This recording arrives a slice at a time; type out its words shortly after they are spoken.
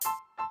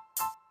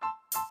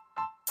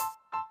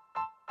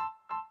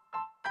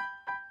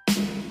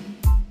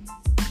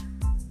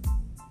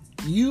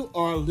You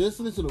are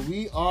listening to the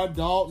We Are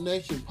Dog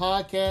Nation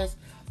podcast.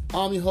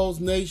 I'm your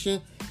host,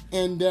 Nation,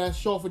 and that's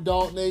short for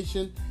Dog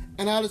Nation.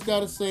 And I just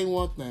got to say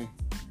one thing.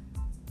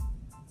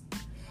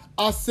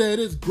 I said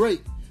it's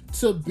great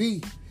to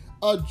be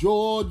a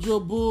Georgia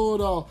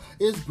Bulldog.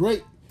 It's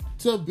great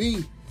to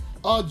be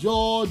a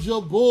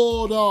Georgia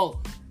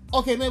Bulldog.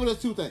 Okay, maybe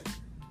there's two things.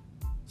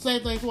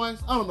 Same thing twice?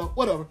 I don't know.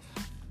 Whatever.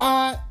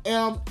 I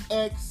am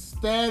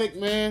ecstatic,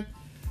 man.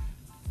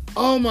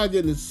 Oh my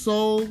goodness.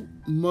 So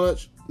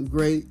much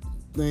great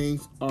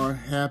things are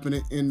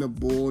happening in the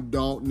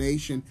Bulldog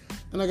Nation.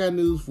 And I got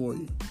news for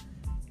you.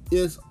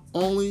 It's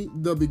only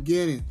the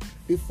beginning.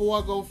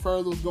 Before I go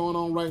further, what's going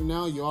on right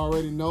now, you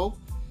already know.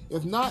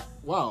 If not,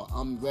 wow,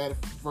 I'm glad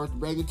first to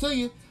bring it to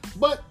you.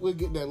 But we'll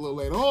get that a little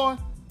later on.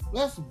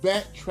 Let's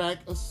backtrack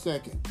a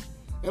second.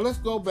 And let's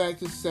go back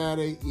to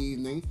Saturday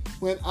evening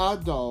when our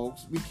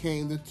dogs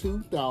became the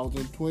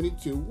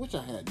 2022, which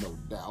I had no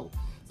doubt,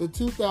 the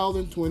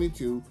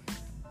 2022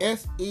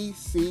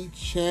 SEC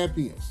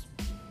champions.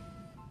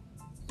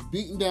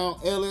 Beating down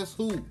LS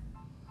who?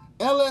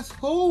 LS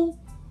who?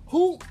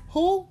 Who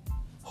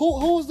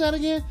was that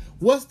again?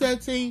 What's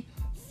that team?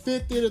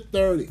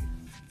 50-30.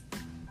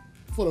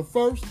 For the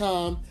first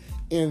time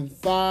in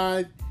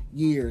 5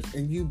 years.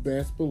 And you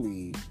best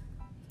believe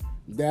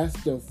that's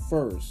the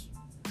first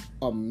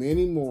of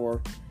many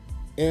more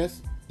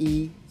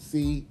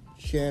SEC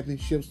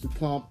championships to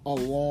come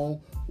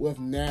along with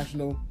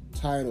national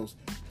titles.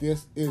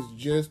 This is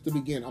just the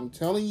beginning. I'm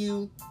telling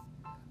you,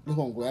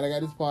 I'm glad I got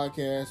this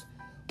podcast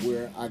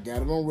where I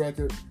got it on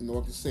record in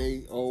order to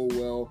say, oh,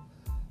 well,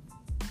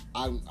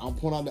 I'm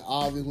pointing out the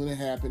obvious when it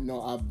happened.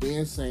 No, I've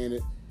been saying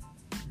it.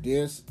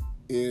 This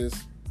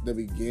is the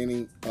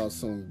beginning of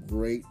some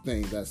great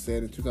things. I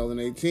said in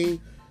 2018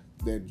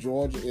 that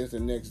Georgia is the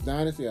next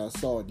dynasty. I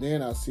saw it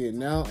then, I see it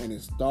now, and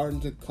it's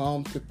starting to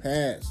come to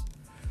pass.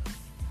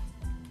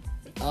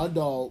 Our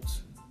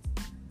dogs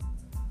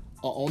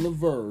are on the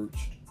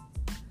verge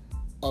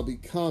of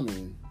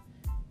becoming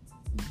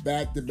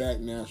back-to-back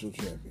national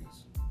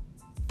champions.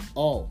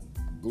 Oh,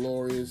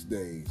 glorious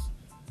days.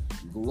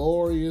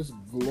 Glorious,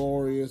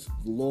 glorious,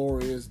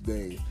 glorious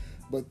days.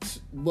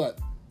 But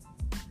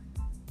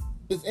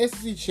it's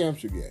SEC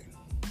championship game.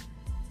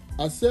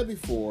 I said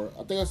before,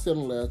 I think I said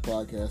on the last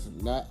podcast,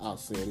 and not I'll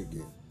say it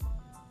again.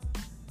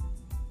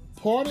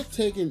 Part of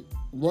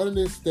running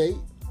this state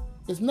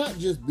is not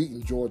just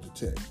beating Georgia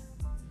Tech,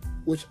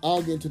 which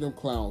I'll get into them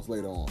clowns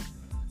later on.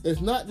 It's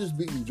not just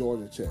beating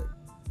Georgia Tech.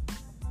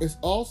 It's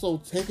also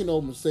taking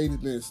over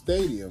Mercedes-Benz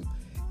Stadium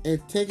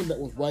and taking back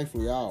what's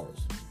rightfully ours.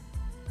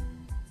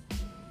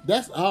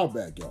 That's our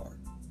backyard.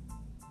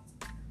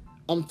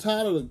 I'm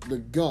tired of the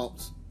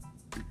Gumps,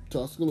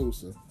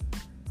 Tuscaloosa,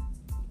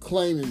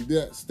 claiming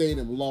that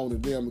stadium belonged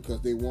to them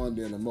because they won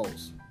there the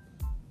most.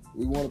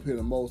 We want to play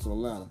the most in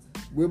Atlanta.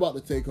 We're about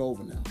to take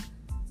over now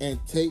and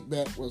take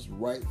back what's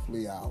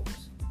rightfully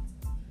ours.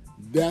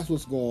 That's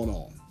what's going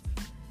on.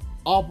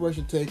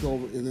 Operation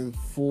Takeover is in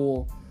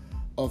full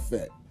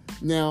effect.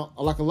 Now,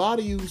 like a lot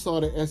of you who saw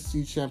the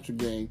SEC championship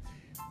game,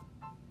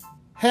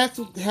 had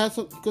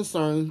some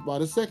concerns by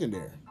the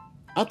secondary.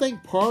 I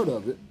think part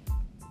of it,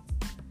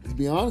 to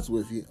be honest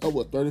with you,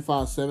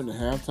 35-7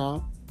 at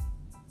halftime.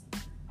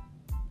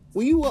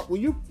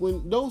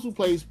 When those who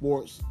play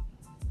sports,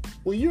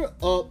 when you're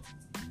up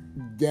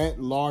that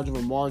large of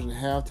a margin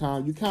at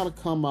halftime, you kind of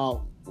come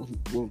out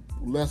with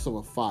less of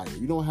a fire.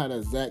 You don't have that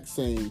exact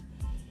same,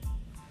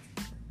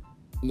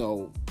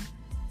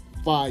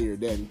 fire,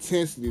 that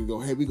intensity to go,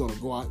 hey, we're gonna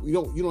go out. You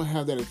don't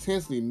have that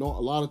intensity. A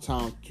lot of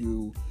times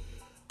to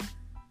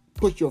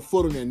put your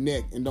foot on their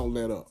neck and don't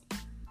let up.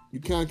 You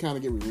kind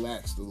of get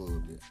relaxed a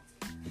little bit,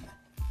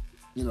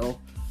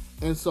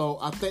 And so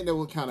I think that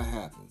would kind of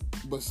happen.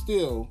 But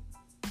still,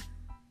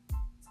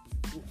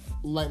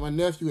 like my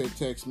nephew had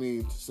texted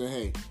me to say,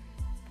 hey,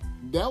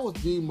 that was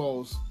the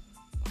most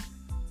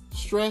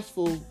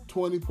stressful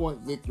 20-point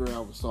victory I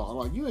ever saw. I'm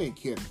like, you ain't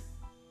kidding.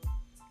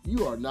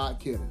 You are not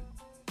kidding.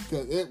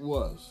 Because it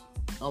was.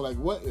 I'm like,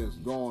 what is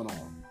going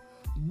on?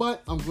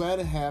 But I'm glad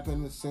it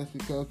happened in a sense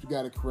because we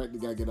got to correct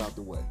it, got to get out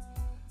the way.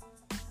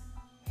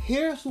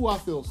 Here's who I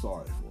feel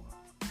sorry for.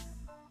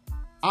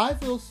 I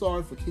feel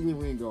sorry for Kelee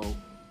Ringo and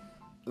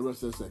the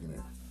rest of the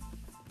secondary.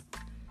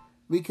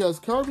 Because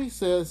Kirby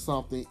said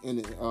something in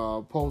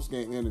the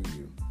post-game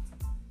interview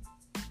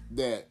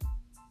that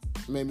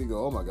made me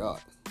go, oh my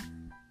God.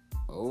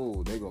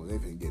 Oh, they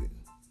can get it.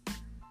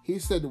 He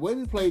said the way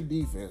we play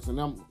defense, and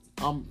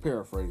I'm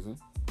paraphrasing,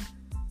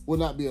 will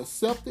not be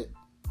accepted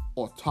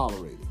or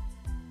tolerated.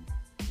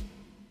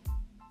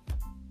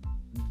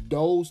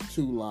 Those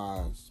two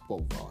lines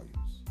spoke volumes.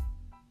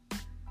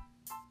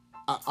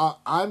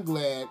 I'm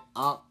glad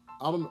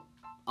I'm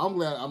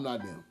glad I'm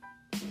not them.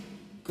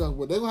 Because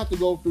what they're going to have to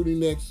go through the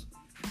next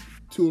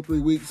 2 or 3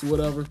 weeks or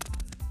whatever,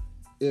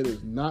 it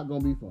is not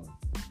going to be fun.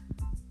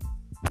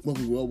 But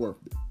we well worth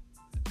it.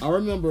 I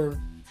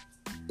remember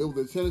it was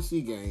a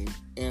Tennessee game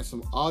and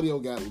some audio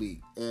got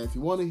leaked. And if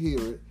you want to hear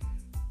it,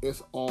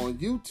 it's on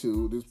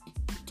YouTube. Just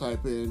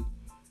type in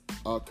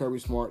Kirby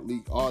Smart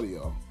leaked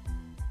audio.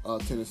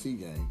 Tennessee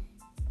game.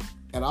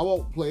 And I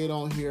won't play it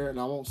on here, and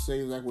I won't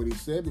say exactly what he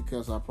said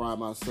because I pride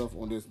myself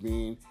on this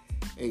being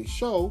a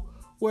show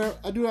where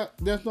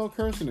there's no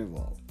cursing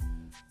involved.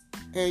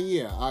 And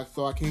yeah,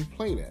 so I can't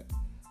play that.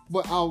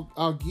 But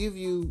I'll give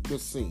you the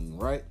scene,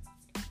 right?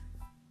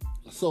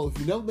 So if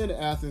you've never been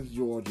to Athens,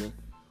 Georgia,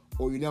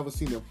 or you've never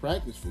seen the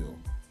practice field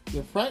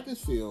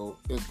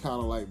is kind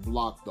of like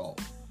blocked off.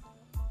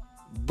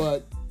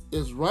 But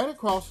it's right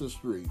across the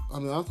street. I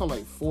mean, I'm talking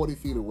like 40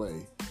 feet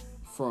away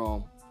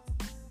from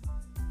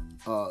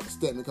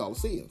Stedman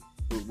Coliseum,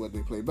 where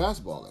they play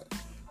basketball at.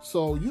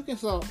 So you can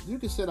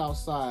sit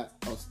outside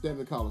of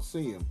Stedman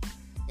Coliseum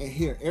and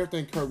hear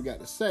everything Kirby got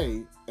to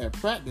say at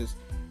practice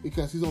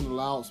because he's on the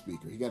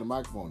loudspeaker. He got a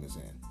microphone in his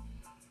hand.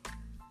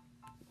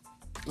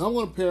 I'm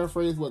going to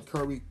paraphrase what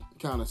Kirby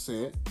kind of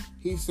said.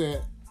 He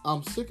said,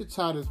 "I'm sick and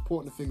tired of this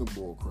pointing the finger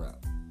bull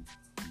crap.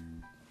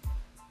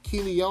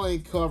 Keely, y'all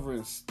ain't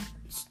covering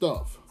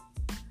stuff.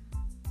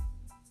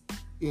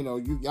 You know,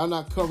 y'all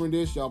not covering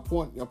this. Y'all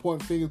pointing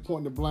fingers,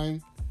 pointing the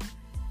blame.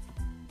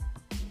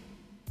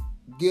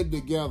 Get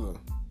together.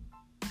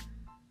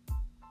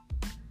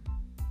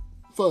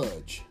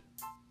 Fudge."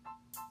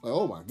 Like,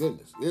 oh my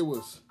goodness. It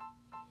was,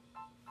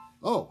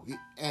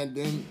 and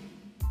then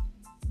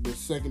the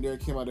secondary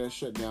came out there and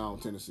shut down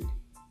Tennessee.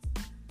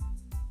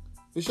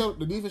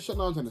 The defense shut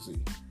down Tennessee.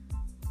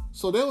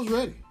 So they was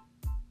ready.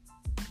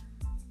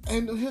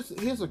 And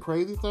here's a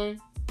crazy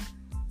thing.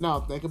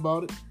 Now think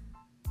about it.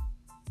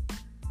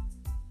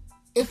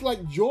 It's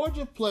like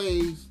Georgia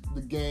plays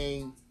the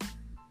game.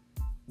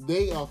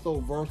 They are so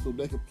versatile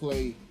they could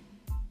play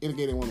any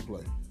game they want to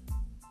play.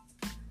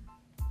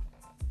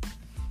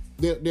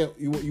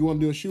 You want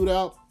to do a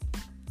shootout?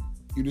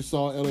 You just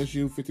saw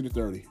LSU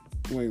 50-30. It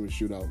wasn't even a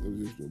shootout. It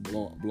was just a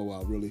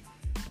blowout, really.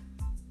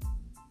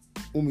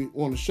 When we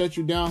want to shut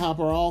you down, hop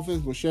our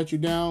offense, we'll shut you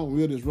down.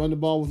 We'll just run the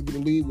ball with a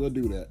lead. We'll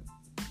do that.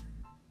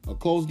 A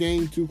close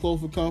game, too close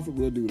for comfort,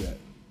 we'll do that.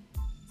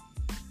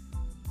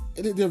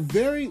 And they're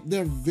very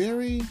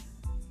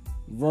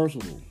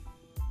versatile.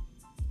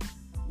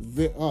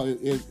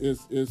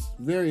 It's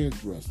very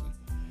interesting.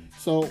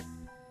 So,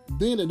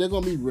 being that they're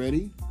going to be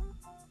ready,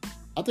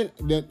 I think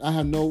that I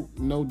have no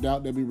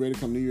doubt they'll be ready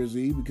come New Year's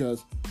Eve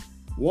because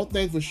one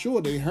thing for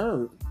sure they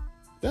heard,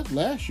 that's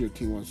last year's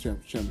Team 1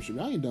 championship.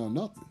 I ain't done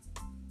nothing.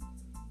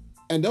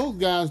 And those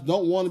guys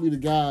don't want to be the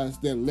guys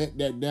that let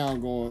that down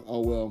going,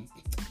 oh, well,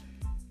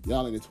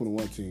 y'all ain't the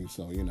 21 team,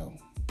 so, you know,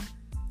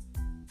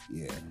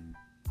 yeah.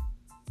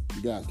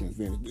 You guys can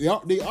finish.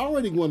 They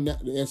already won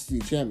the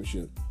SEC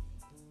championship.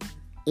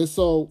 And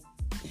so,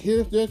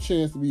 here's their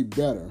chance to be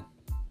better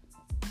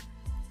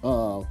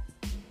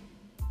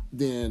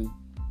than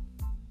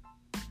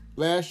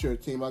last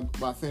year's team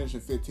by finishing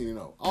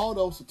 15-0.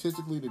 Although,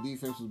 statistically, the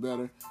defense was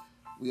better.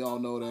 We all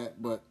know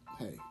that, but,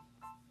 hey.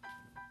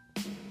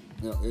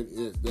 You know,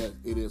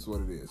 it is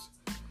what it is.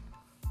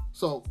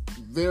 So,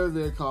 very,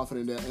 very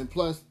confident in that. And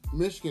plus,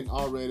 Michigan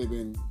already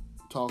been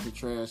talking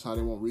trash, how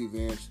they want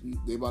revenge.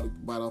 They about to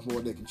bite off more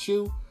than they can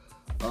chew.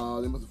 They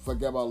must have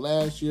forgot about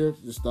last year.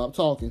 Just stop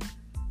talking.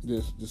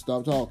 Just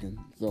stop talking.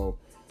 So,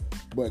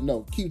 but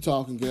no, keep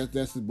talking because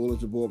that's the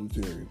bulletin board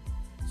material.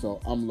 So,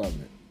 I'm loving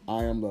it.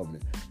 I am loving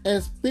it.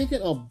 And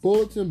speaking of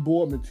bulletin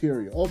board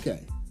material,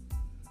 okay.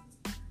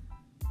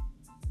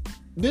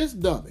 This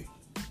dummy.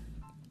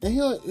 And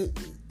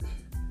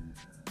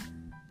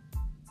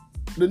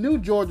the new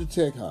Georgia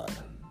Tech hire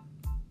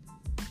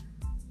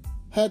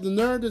had the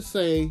nerve to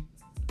say,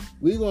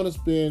 we're going to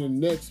spend the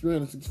next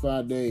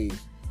 365 days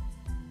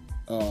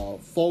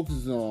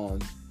focusing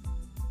on,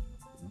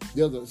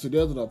 there's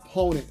an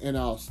opponent in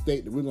our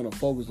state that we're going to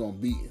focus on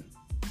beating.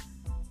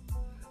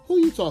 Who are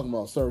you talking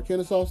about, sir?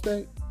 Kennesaw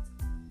State?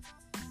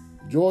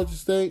 Georgia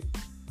State?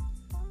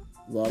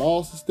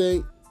 Valdosta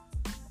State?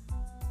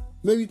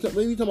 Maybe you're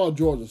talking about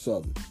Georgia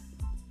Southern.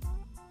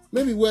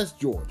 Maybe West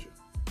Georgia.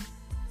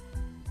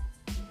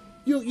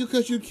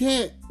 Because you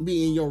can't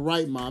be in your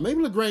right mind.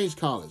 Maybe LaGrange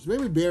College.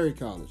 Maybe Berry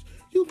College.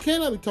 You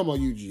cannot be talking about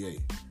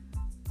UGA.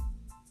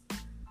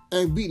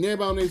 And beating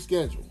everybody on their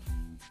schedule.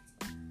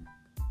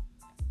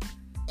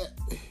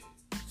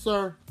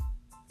 Sir.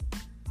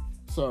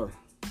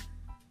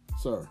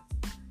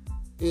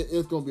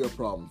 It's going to be a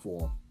problem for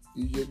them.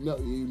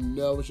 You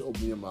never should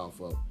open your mouth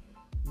up.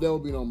 There will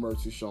be no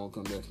mercy shown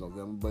come next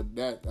November.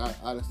 But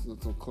I just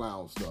did some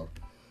clown stuff.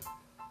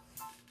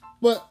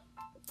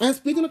 And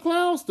speaking of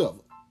clown stuff,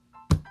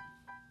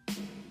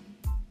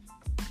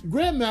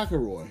 Grant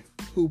McElroy,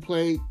 who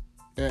played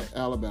at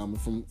Alabama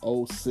from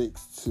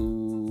 06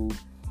 to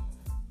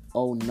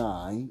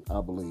 09,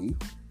 I believe,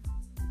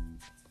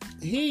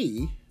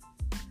 he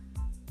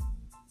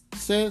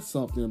said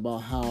something about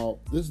how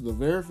this is the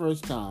very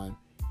first time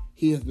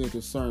he has been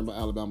concerned about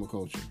Alabama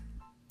coaching.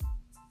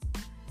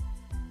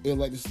 It's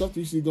like the stuff that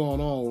you see going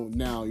on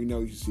now,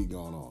 you see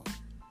going on.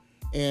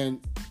 And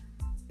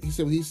he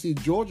said when he see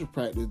Georgia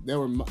practice,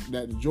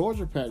 that the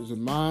Georgia practice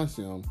reminds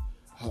him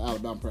how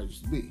Alabama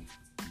practice used to be.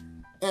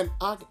 And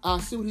I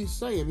see what he's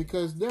saying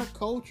because their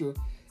culture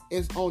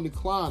is on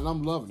decline. And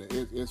I'm loving it.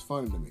 It's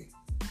funny to me.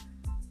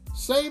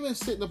 Saban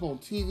sitting up on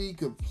TV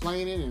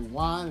complaining and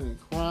whining and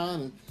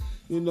crying and,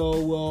 we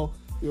want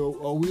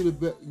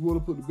to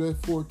put the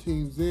best 4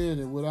 teams in,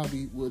 and would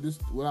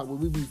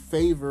we be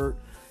favored,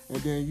 and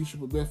then you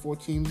should put the best 4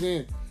 teams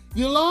in.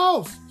 You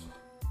lost.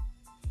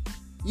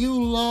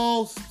 You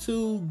lost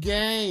 2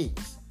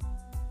 games.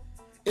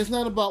 It's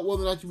not about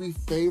whether or not you be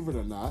favored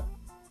or not.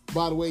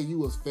 By the way, you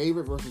was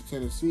favored versus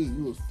Tennessee.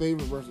 You was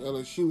favored versus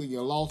LSU, and you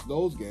lost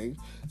those games.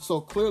 So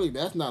clearly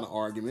that's not an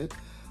argument.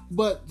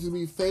 But to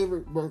be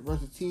favored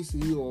versus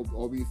TCU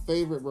or be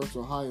favored versus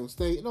Ohio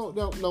State, no,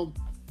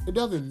 it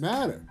doesn't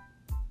matter.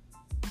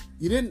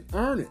 You didn't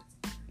earn it.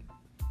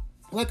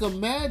 Like,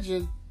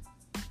 imagine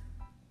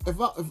if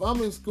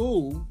I'm in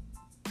school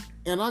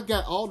and I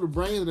got all the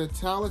brains and the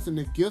talents and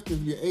the gifts to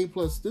be an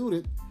A+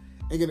 student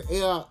and get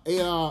an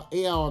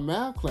A hour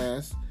math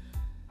class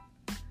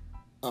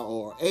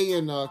or A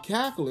in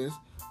calculus,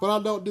 but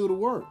I don't do the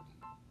work.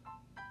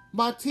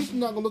 My teacher's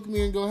not going to look at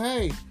me and go,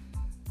 hey,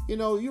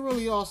 you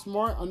really are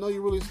smart. I know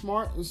you're really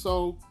smart. And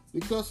so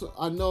because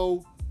I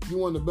know you're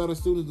one of the better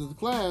students in the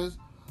class,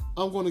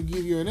 I'm going to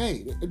give you an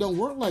A. It don't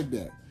work like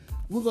that.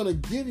 We're going to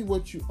give you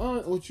what you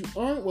earned. What you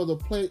earned was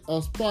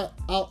a spot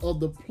out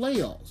of the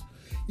playoffs.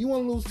 You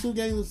want to lose 2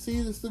 games a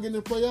season, still get in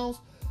the playoffs?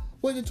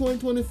 Wait till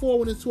 2024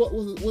 when it's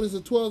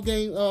a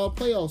 12-game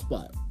playoff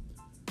spot.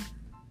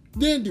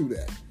 Then do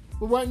that.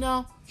 But right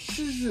now,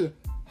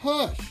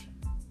 hush.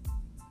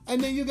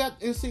 And then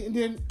and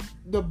then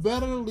the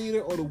better the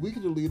leader or the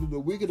weaker the leader, the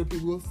weaker the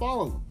people who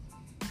follow them.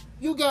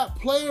 You got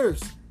players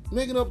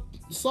making up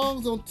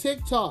songs on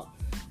TikTok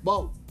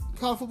about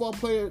the college football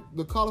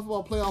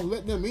playoff,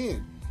 letting them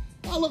in.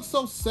 I look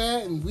so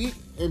sad and weak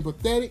and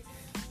pathetic.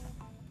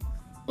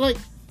 Like,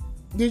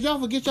 did y'all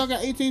forget y'all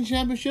got 18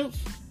 championships?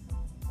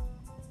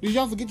 Did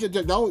y'all forget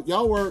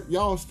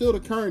y'all still the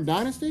current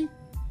dynasty?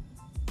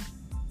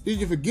 Did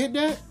you forget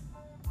that?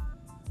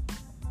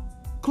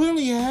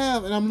 Clearly you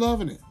have, and I'm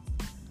loving it.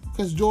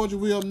 Because Georgia,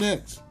 we up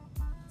next.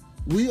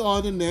 We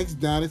are the next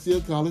dynasty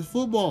of college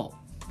football.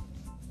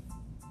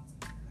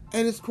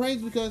 And it's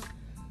crazy because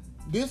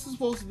this is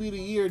supposed to be the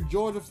year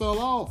Georgia fell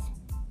off.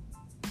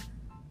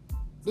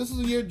 This is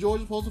the year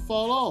Georgia's supposed to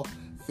fall off.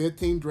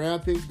 15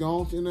 draft picks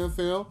gone to the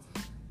NFL.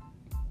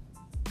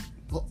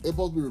 It's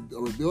supposed to be a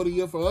rebuilding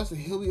year for us, and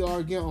here we are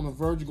again on the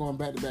verge of going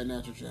back-to-back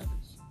national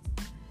champions.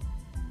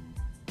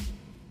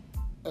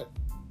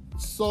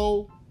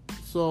 So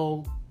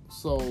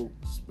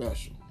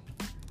special.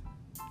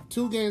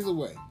 2 games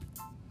away.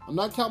 I'm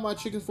not counting my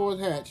chickens for his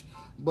hatch,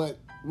 but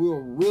we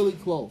were really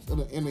close.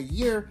 In a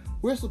year,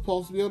 we're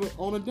supposed to be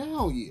on a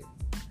down year.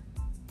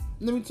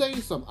 Let me tell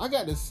you something. I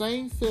got the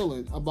same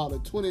feeling about the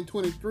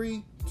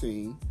 2023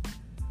 team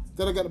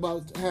that I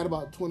had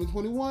about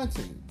 2021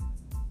 team.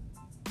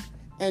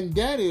 And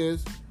that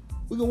is,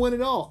 we're going to win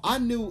it all. I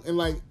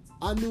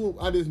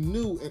just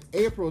knew in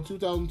April of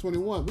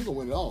 2021, we're going to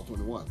win it all,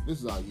 21. This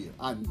is our year.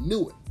 I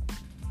knew it.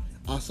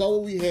 I saw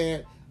what we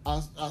had.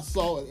 I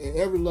saw it at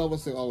every level. I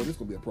said, oh, this is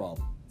going to be a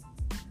problem.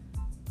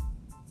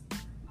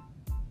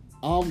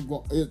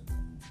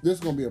 This is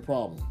going to be a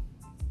problem.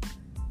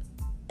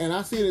 And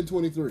I see it in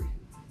 23.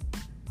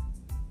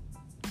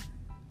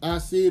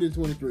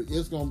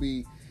 It's going to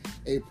be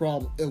a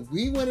problem. If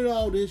we win it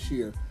all this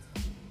year,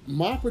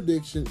 my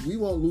prediction, we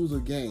won't lose a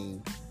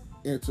game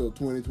until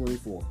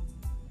 2024.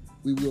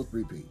 We will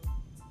repeat.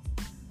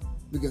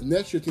 Because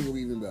next year's team will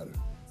be even better.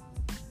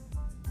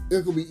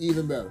 It will be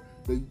even better.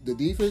 The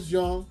defense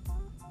young,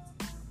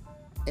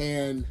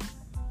 and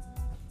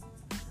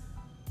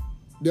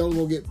they're going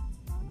to get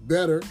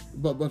better,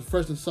 but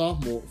freshmen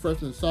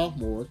and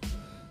sophomores.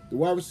 The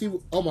wide receiver,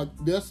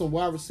 there's some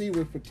wide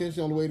receivers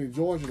potentially on the way to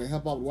Georgia to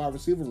help out the wide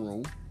receiver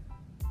room.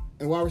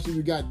 And wide receiver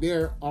we got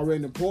there already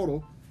in the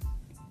portal,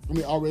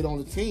 already on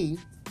the team,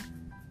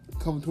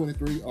 coming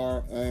 23,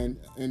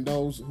 and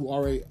those who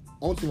already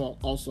on the team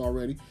also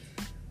already.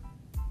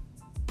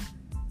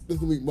 This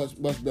will be much,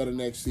 much better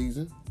next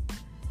season.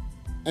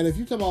 And if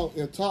you talk about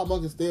if Todd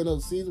Monken stay another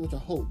season, which I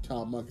hope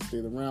Todd Monken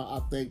stays around,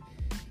 I think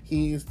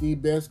he is the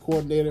best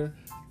coordinator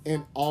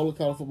in all of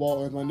college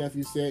football. As my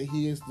nephew said,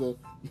 he is the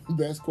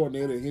best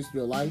coordinator in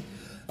history of life.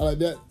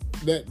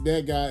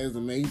 That guy is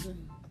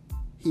amazing.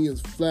 He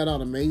is flat out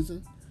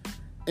amazing.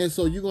 And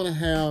so you're going to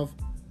have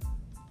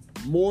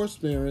more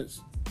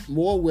experience,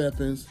 more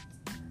weapons,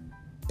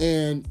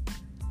 and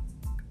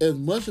as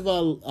much as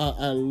I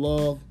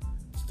love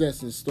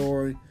Stetson's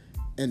story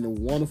and the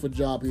wonderful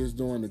job he is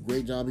doing, the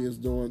great job he is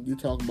doing, you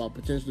talking about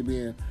potentially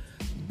being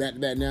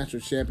back-to-back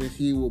national champions.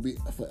 He will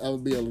forever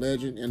be a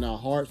legend in our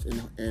hearts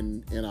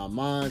and in our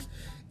minds,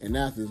 and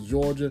that's in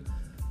Georgia.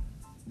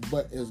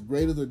 But as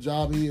great as the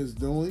job he is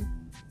doing,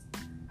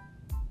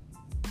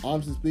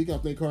 honestly speaking, I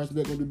think Carson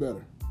Beck will do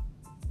better.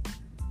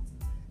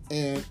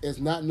 And it's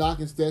not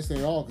knocking Stetson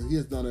at all because he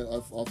has done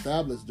a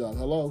fabulous job.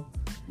 Hello,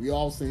 we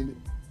all seen it.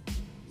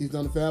 He's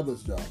done a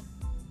fabulous job.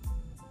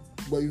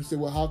 But you say,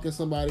 well, how can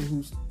somebody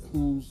who's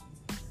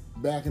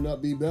backing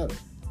up be better?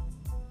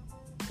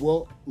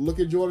 Well, look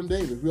at Jordan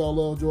Davis. We all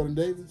love Jordan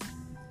Davis.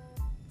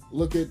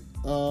 Look at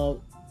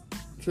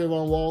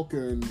Trayvon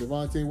Walker and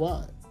Devontae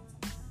Wyatt.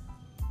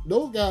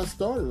 Those guys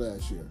started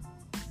last year.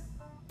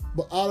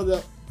 But out of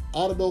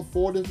those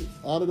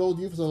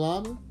defensive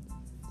linemen,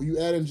 when you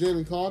add in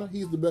Jalen Carter,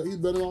 he's better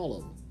than all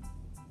of them.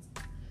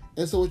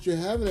 And so what you're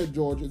having at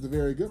Georgia is a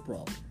very good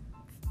problem.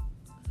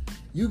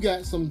 You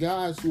got some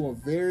guys who are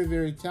very,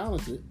 very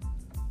talented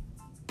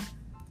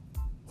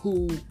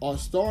who are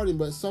starting,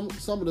 but some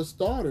of the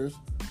starters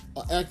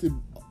are actually,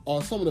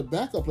 or some of the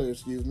backup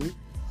players,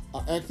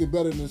 are actually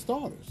better than the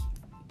starters.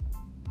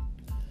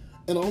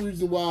 And the only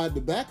reason why the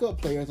backup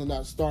players are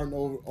not starting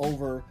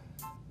over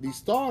the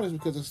starters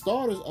because the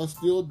starters are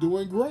still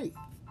doing great.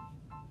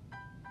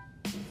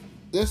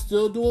 They're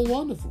still doing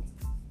wonderful.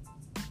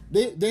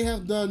 They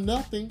have done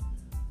nothing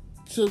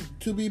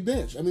to be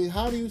benched. I mean,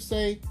 how do you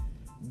say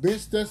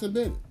bench Stetson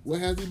Bennett? What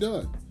has he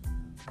done?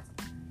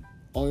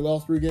 Only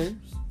lost 3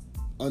 games,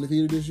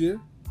 undefeated this year.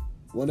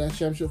 Won that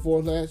championship for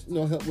us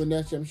helped win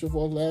that championship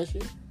for us last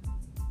year.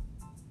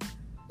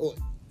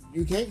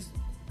 You can't.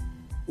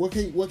 What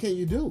can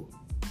you do?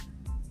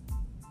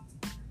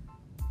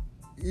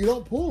 You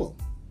don't pull them.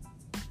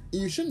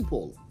 You shouldn't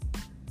pull them.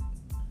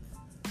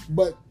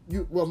 But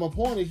my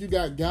point is, you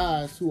got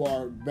guys who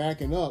are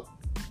backing up,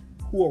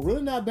 who are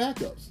really not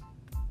backups.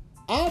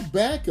 Our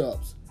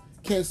backups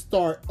can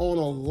start on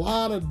a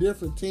lot of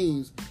different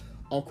teams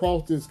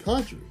across this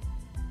country.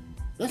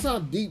 That's how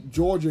deep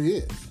Georgia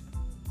is.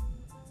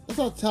 That's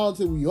how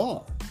talented we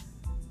are.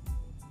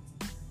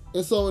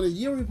 And so in a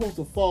year we're supposed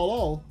to fall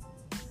off,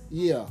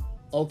 yeah,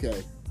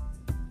 okay.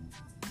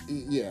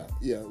 Yeah.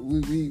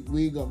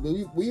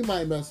 We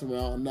might mess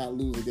around and not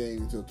lose a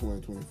game until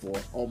 2024.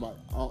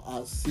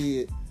 I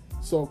see it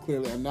so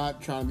clearly. I'm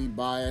not trying to be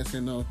biased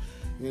and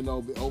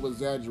over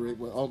exaggerate,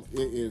 but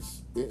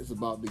it's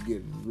about to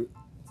get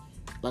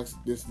like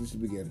this is the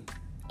beginning.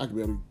 I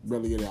can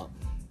barely get out.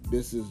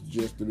 This is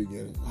just the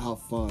beginning. How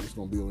fun it's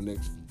gonna be over the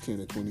next 10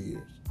 to 20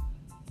 years.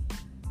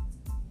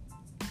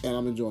 And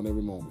I'm enjoying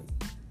every moment.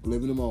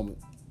 Living the moment.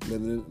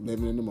 Living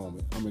in the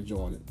moment. I'm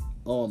enjoying it.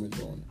 Oh, I'm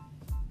enjoying it.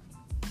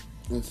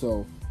 And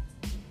so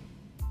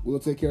we'll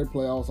take care of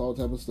playoffs, all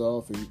type of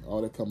stuff, and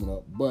all that coming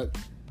up. But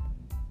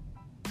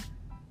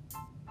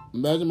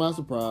imagine my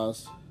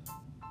surprise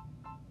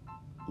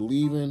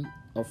leaving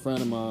a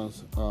friend of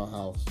mine's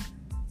house,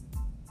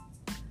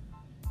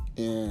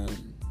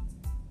 and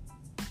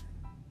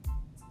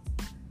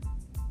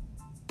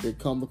they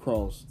come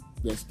across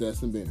that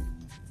Stetson Bennett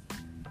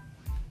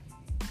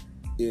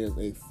is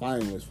a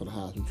finalist for the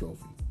Heisman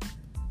Trophy.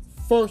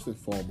 First and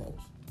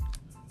foremost,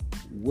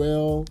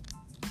 well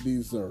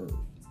deserved.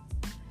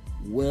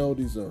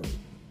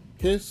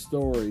 His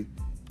story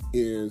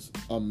is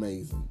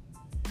amazing.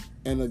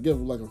 And to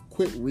give like a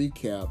quick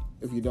recap,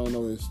 if you don't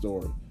know his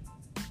story,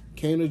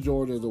 came to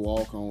Georgia as a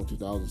walk-on in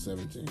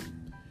 2017.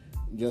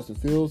 Justin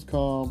Fields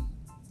come,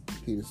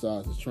 he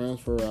decides to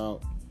transfer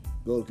out,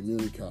 go to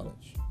community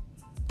college.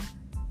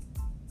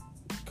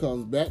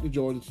 Comes back to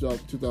Georgia in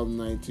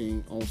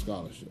 2019 on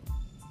scholarship.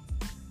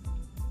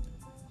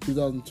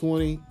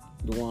 2020,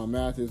 DeJuan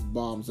Mathis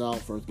bombs out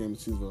first game of the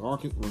season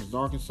versus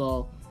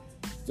Arkansas.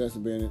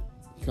 Stetson Bennett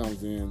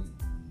comes in,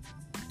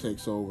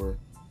 takes over,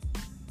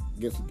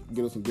 gets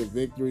us some good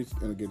victories,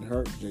 and getting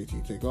hurt.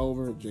 JT take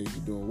over.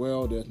 JT doing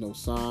well. There's no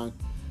sign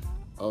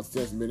of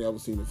Stetson Bennett ever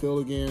seeing the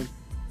field again,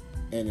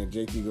 and then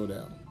JT go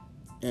down.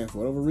 And for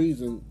whatever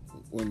reason,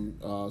 when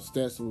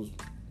Stetson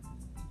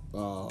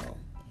was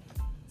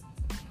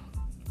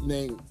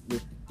named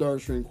the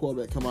third string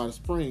quarterback come out of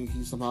spring,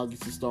 he somehow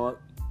gets to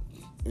start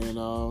and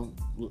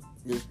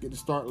get the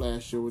start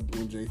last year when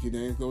JT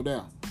Daniels go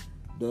down.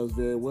 Does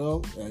very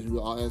well,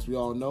 as we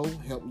all know,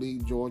 helped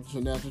lead Georgia to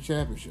a national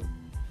championship.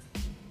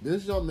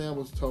 This young man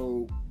was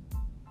told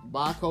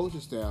by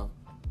coaching staff,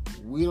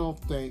 we don't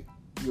think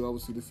you'll ever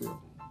see the field.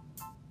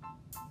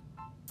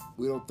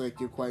 We don't think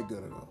you're quite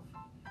good enough.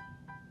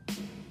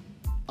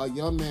 A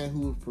young man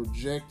who was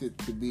projected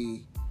to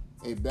be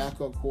a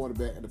backup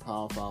quarterback at the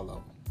Power 5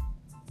 level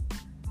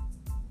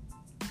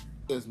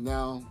is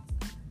now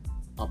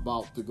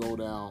about to go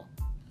down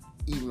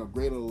even a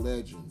greater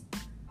legend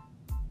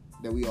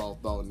than we all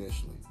thought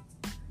initially.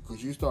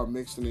 Because you start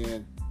mixing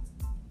in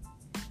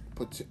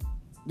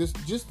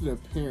just an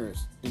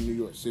appearance in New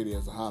York City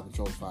as a Heisman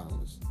Trophy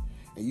finalist,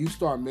 and you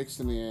start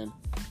mixing in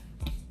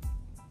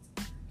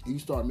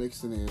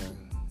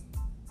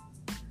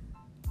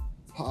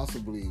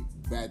possibly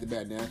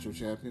back-to-back national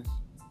champions,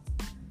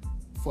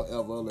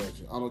 forever a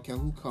legend. I don't care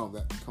who comes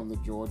to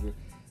Georgia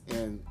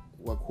and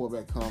what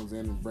quarterback comes in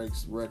and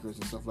breaks records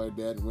and stuff like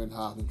that and win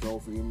Heisman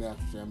Trophy and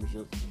national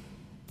championships.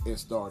 It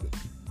started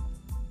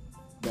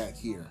back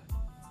here.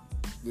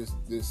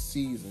 This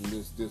season,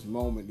 this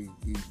moment,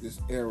 this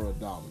era of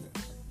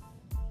dominance.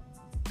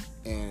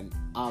 And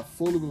I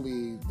fully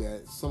believe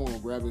that someone will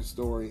grab his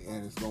story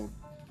and it's going to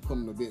put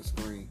him on the big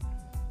screen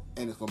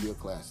and it's going to be a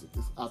classic.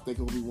 I think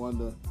it will be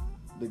one of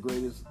the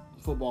greatest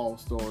football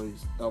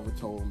stories ever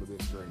told on the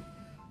big screen.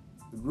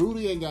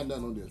 Rudy ain't got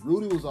nothing on this.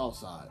 Rudy was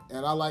offside,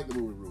 and I like the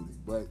movie Rudy,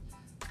 but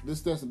this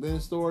Stetson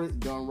Bennett story,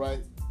 done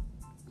right,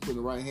 put in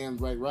the right hands,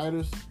 right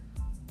writers,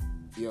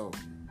 yo,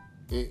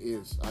 it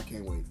is. I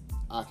can't wait.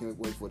 I can't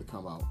wait for it to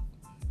come out.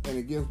 And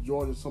it gives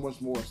Georgia so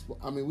much more.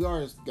 I mean, we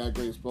already got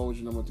great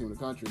exposure, number one team in the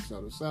country, et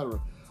cetera, et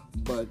cetera.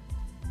 But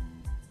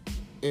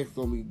it's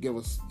going to give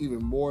us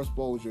even more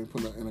exposure and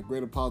put it in a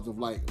greater positive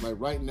light. Like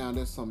right now,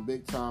 there's some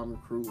big-time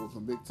recruit or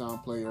some big-time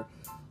player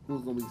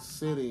who's going to be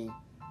sitting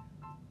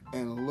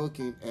and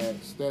looking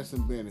at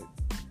Stetson Bennett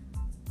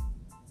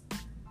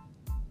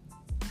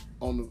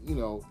on the,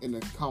 in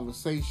the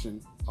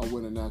conversation of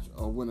winning a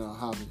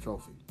Heisman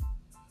Trophy.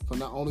 So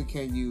not only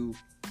can you,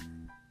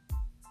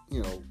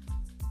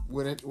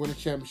 win a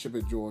championship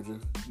at Georgia,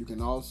 you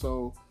can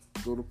also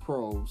go to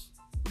pros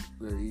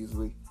very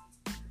easily.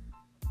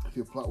 If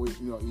you apply,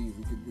 easy, you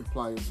can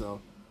apply yourself,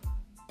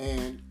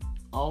 and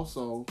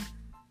also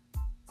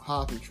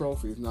Heisman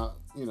Trophy is not,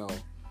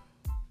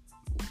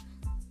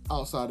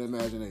 outside the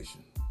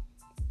imagination.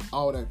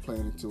 All that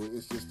playing into it,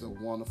 it's just a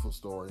wonderful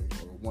story,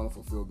 or a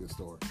wonderful feel-good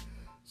story.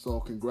 So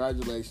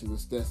congratulations to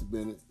Stetson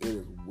Bennett. It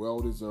is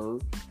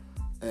well-deserved.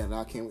 And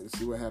I can't wait to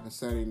see what happens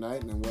Saturday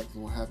night and then what's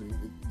going to happen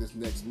this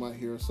next month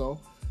here or so.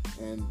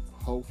 And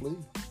hopefully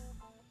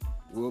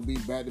we'll be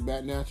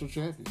back-to-back national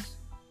champions.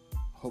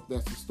 Hope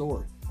that's the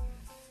story.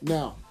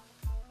 Now,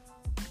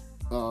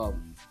 I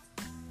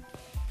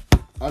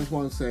just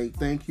want to say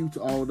thank you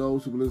to all of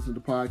those who listen to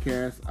the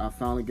podcast. I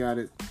finally got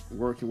it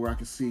working where I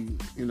can see,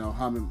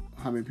 how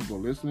many people are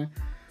listening.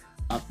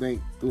 I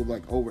think it was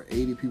like over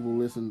 80 people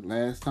listened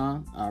last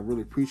time. I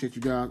really appreciate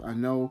you guys. I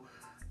know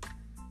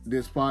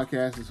this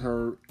podcast is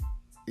heard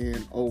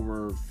in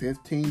over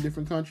 15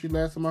 different countries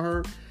last time I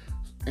heard.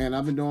 And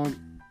I've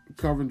been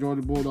covering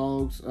Georgia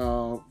Bulldogs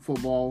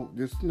football.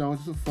 Just,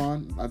 it's just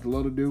fun. I'd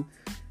love to do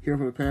here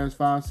for the past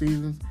 5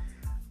 seasons.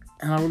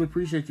 And I really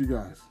appreciate you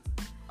guys.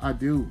 I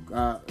do.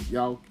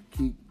 Y'all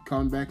keep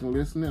coming back and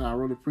listening. I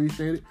really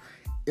appreciate it.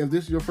 If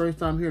this is your first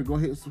time here, go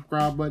hit the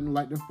subscribe button,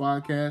 like this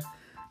podcast.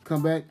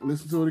 Come back,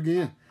 listen to it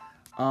again.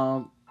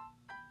 I'll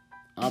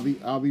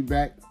be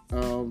back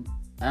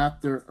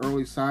after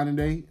early signing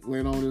day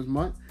later on this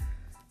month,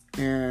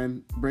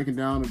 and breaking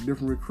down the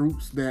different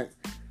recruits that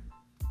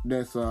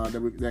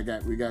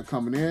we got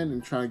coming in,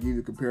 and trying to give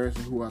you a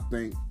comparison who I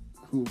think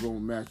who's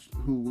gonna match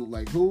who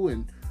like who,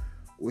 and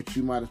what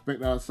you might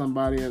expect out of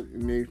somebody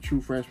in their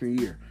true freshman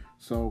year.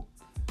 So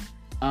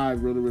I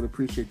really, really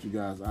appreciate you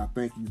guys. I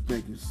thank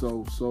you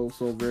so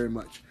very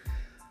much.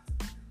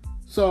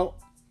 So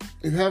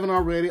if you haven't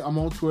already, I'm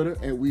on Twitter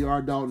at We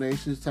Are Dog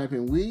Nations. Type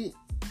in we,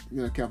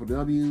 capital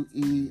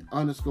W-E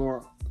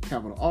 _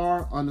 capital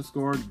R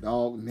 _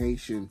 Dog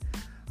Nation.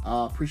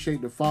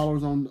 Appreciate the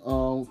followers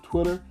on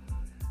Twitter.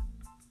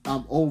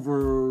 I'm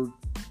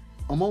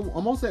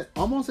almost at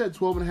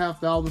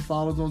 12,500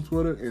 followers on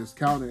Twitter. It's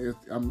counting.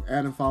 I'm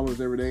adding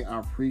followers every day. I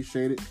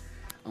appreciate it.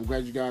 I'm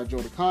glad you guys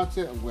enjoy the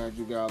content. I'm glad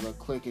you guys are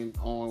clicking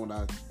on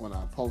when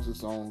I post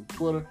this on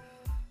Twitter.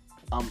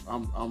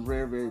 I'm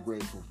very, very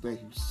grateful.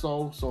 Thank you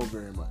so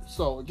very much.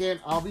 So again,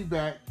 I'll be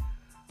back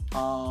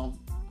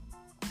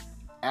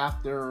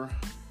after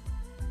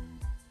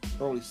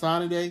early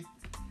signing day.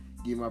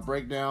 Give my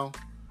breakdown,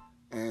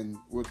 and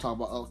we'll talk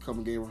about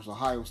upcoming game versus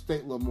Ohio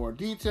State, a little more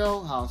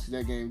detail, how I see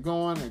that game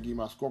going, and give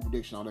my score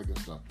prediction, all that good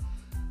stuff.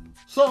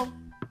 So,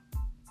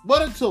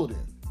 but until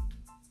then,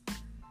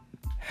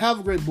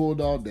 have a great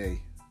Bulldog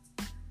day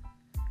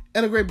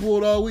and a great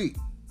Bulldog week.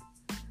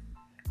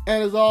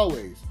 And as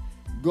always,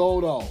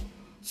 go Dog,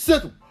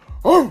 sick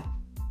 'em,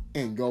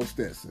 and go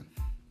Stetson.